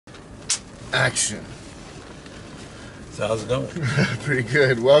Action. So how's it going? Pretty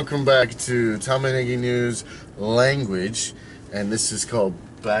good. Welcome back to Tamanegi News Language, and this is called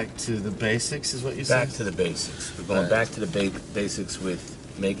Back to the Basics, is what you said? Back to the basics. We're going back to the basics with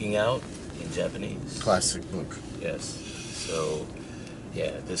making out in Japanese. Classic book. Yes. So,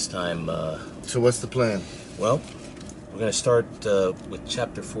 yeah, this time... So what's the plan? Well, we're going to start with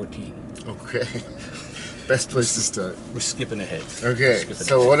chapter 14. Okay. Best place to start. We're skipping ahead. Okay,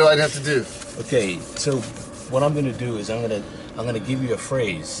 so what do I have to do? Okay, so what I'm going to do is I'm going to give you a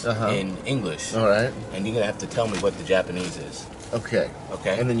phrase in English. All right. And you're going to have to tell me what the Japanese is. Okay.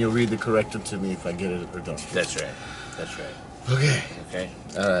 Okay. And then you'll read the corrector to me if I get it or don't. That's right. That's right. Okay. Okay.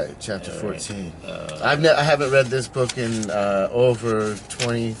 All right. Chapter 14. I haven't read this book in over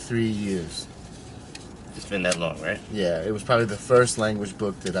 23 years. It's been that long, right? Yeah. It was probably the first language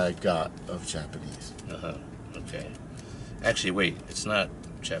book that I got of Japanese. Okay. Actually, wait. It's not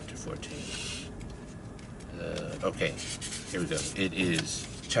chapter 14. Okay. Here we go. It is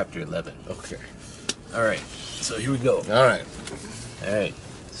chapter 11. Okay. All right. So here we go. All right. All right.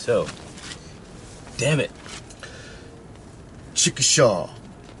 So, damn it. Chickashaw.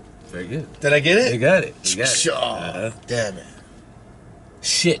 Very good. Did I get it? You got it. You got it. Chickashaw. Damn it.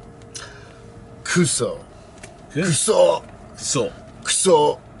 Shit. Kuso. Good. Kuso. So.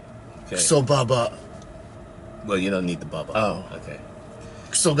 Kuso. Okay. Kuso baba. Well, you don't need the baba. Oh. Okay.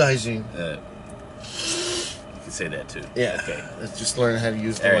 Kuso gaijin. You can say that too. Yeah. Okay. Let's just learn how to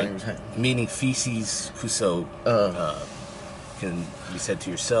use the All language. right. Meaning feces, kuso, can be said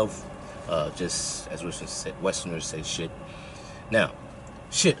to yourself, just as Westerners say shit. Now,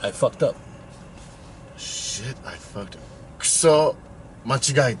 shit, I fucked up. Shit, I fucked up. Kuso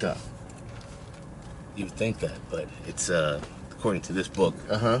machigaeta. You would think that, but it's, according to this book,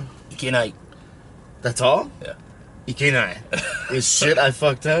 ikenai. That's all? Yeah. Ikenai. Is shit I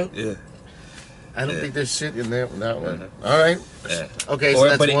fucked up? Yeah. I don't think there's shit in there with that one. All right. Yeah. Okay, so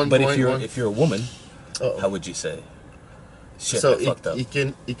that's but 1 but point. if you're a woman, how would you say? Shit, So I fucked up.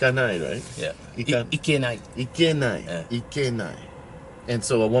 ikanai, right? Yeah. Ikenai. Ikenai. Ikenai. Ikenai. And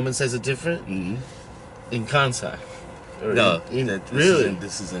so a woman says it different? Mm-hmm. In contact? Or No. Really?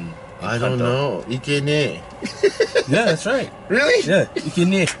 This is in I don't know. Ikene. Yeah, that's right. Really? Yeah.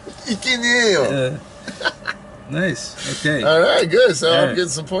 Ikene. Ikene. Nice. Okay. All right, good. So I'm right. getting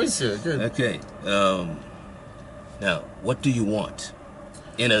some points here. Good. Okay. Now, what do you want?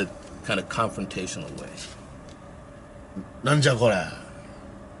 In a kind of confrontational way. Nanja kora.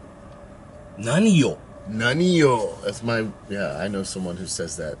 Nani yo? Nani yo. That's my, yeah, I know someone who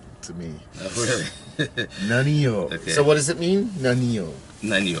says that to me. Oh, really? Nani yo. Okay. So what does it mean? Nani yo.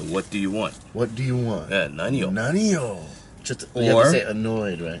 Nani yo? What do you want? What do you want? Yeah, nani yo. Nani yo. Just, you have to say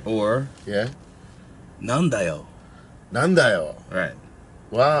annoyed, right? Or Yeah? nandayo. Nandayo. Right.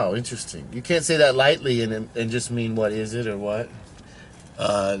 Wow, interesting. You can't say that lightly and just mean what is it or what?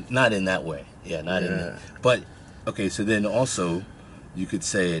 Not in that way. Yeah, not in that. But okay, so then also you could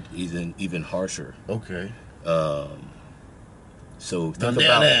say it even harsher. Okay. So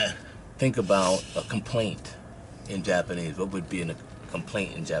think about a complaint in Japanese. What would be a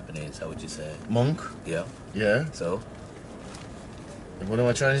complaint in Japanese? How would you say? Monk? Yeah. Yeah. So What am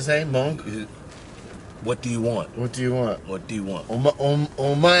I trying to say? Monk? what do you want? What do you want? What do you want?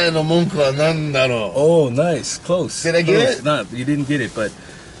 Omae no monku wa nandaro? Oh, nice. Close. Did I get it? No, you didn't get it, but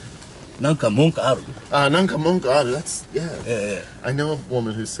nanka monk aru. Nanka monku aru. That's, yeah. Yeah. I know a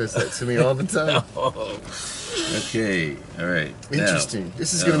woman who says that to me all the time. Okay. All right. Interesting. Now,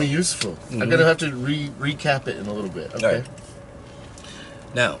 this is going to be useful. I'm going to have to recap it in a little bit. Okay. All right.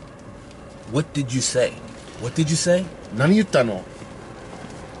 Now, what did you say? What did you say? Nani yutta no?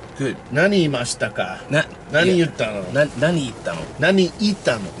 Good. Nani imashita ka? Nani yutta no? Nani itta no? Nani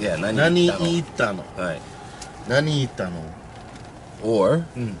itta no? Yeah, Nani itta no? All right. Nani itta no? Or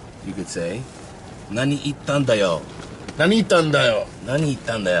you could say, Nani ittan da yo? Nani ittan da yo? Nani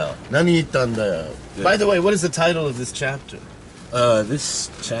ittan da yo? Nani ittan da yo? By the way, what is the title of this chapter? This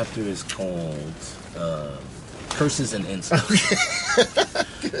chapter is called Curses and Insults.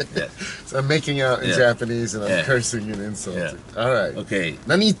 Good. Yeah. So I'm making out in Japanese and I'm cursing and insulting. Yeah. All right. Okay.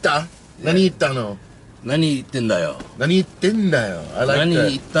 Nani itta? Nani itta no? Nani itten da yo? Nani itten da yo? I like Nani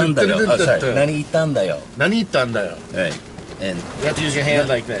that. ittan da yo? Oh, sorry. Nani ittan da yo? Nani ittan da yo? Right. And you have to use your hand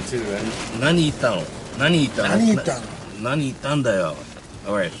like that too, right? Nani ittan no? Nani ittan no? Nani ittan no? Nani ittan da yo?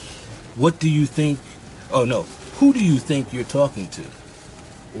 All right. What do you think? Oh no. Who do you think you're talking to?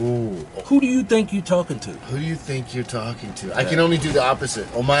 Ooh. Who do you think you're talking to? Who do you think you're talking to? I can only do the opposite.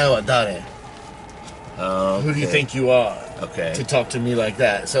 Omae wa dare? Who do you think you are? Okay. To talk to me like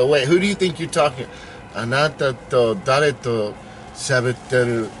that. So wait, who do you think you're talking? Anata to dare to 喋って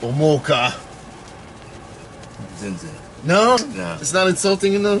る思うか？全然。 No? No. It's not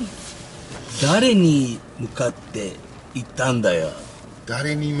insulting enough? 誰に向かって言ったんだよ。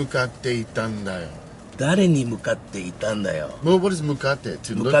誰に向かっていたんだよ。誰に向かっていたんだよ。Well, what is 向かって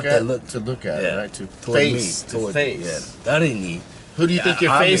To look Mukate, at? look. To look at, Yeah. right? To Toward face. me. To Toward, face. yeah. 誰に Who do you think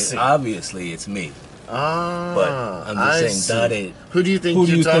you're facing? Obviously, it's me. Ah, But I'm just I saying, see. 誰 Who do you think Who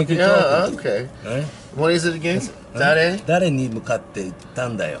do you're you talking? think you're Yeah, talking to? okay. Right? What is it again? 誰？誰に向かって言った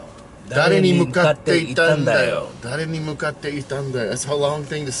んだよ。誰に向かっていたんだ誰に向かって言ったんだよ。よ。誰に向かっていたんだよ。That's a long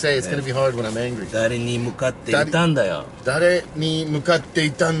thing to say. It's gonna be hard when I'm angry. 誰に向かって言ったんだよ。誰に向かって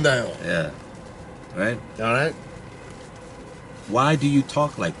いたんだよ。Yeah. Right? Alright? Why do you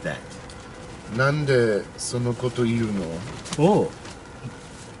talk like that? なんでそのこと言うの？ Oh.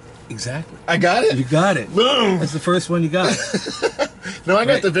 Exactly. I got You it? got it. Boom! That's the first one you got. No, I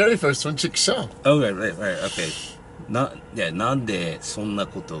got Right. the very first one. Chickshaw. Oh, right, okay. なんでそんな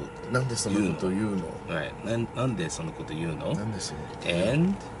ことなんでそのこと言うの？ Right. なんでそんなこと言うの？なんでそのこと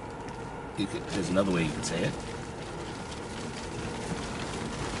And there's another way you can say it.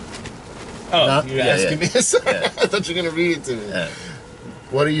 Oh, you're yeah, asking yeah. me? Sorry, Yeah. I thought you were going to read it to me. Yeah.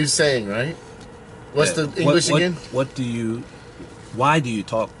 What are you saying, right? What's Yeah. the English again? Why do you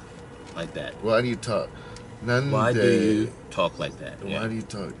talk like that? Why do you talk? なんで Why do you talk like that? Why Yeah. do you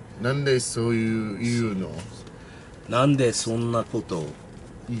talk? なんでそういう言うの？なんでそんなこと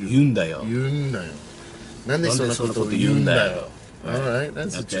言うんだよ。言うんだよ。なんでそんなこと言うんだよ。Alright,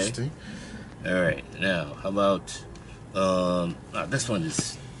 that's Okay. interesting. Alright, now, how about, this one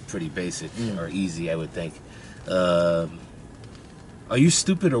is pretty basic or easy, I would think. Are you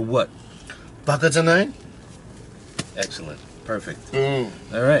stupid or what? バカじゃない？ Excellent. Perfect. Boom.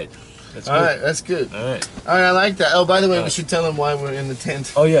 Alright. That's good. Alright, that's good. Alright. Alright, I like that. Oh, by the way, we should tell them why we're in the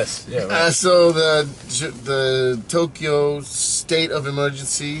tent. Oh, yes. Yeah, right. So the Tokyo state of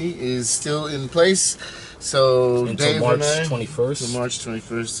emergency is still in place. So Until Dave March and I, 21st. Until March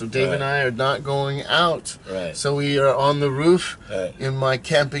 21st. So Dave Right. and I are not going out. Right. So we are on the roof Right. in my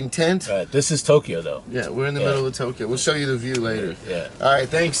camping tent. Right. This is Tokyo, though. Yeah, we're in the Yeah. middle of Tokyo. We'll show you the view later. Yeah. All right,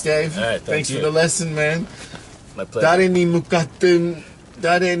 thanks, Dave. All right, thank thanks you. for the lesson, man. My pleasure. 誰に向かってん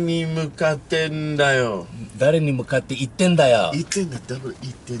だよ。誰に向かって言ってんだよ。言ってんだ、ダブル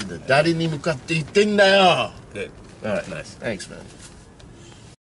言ってんだ。誰に向かって言ってんだよ。Good. All right, Nice. Thanks, man.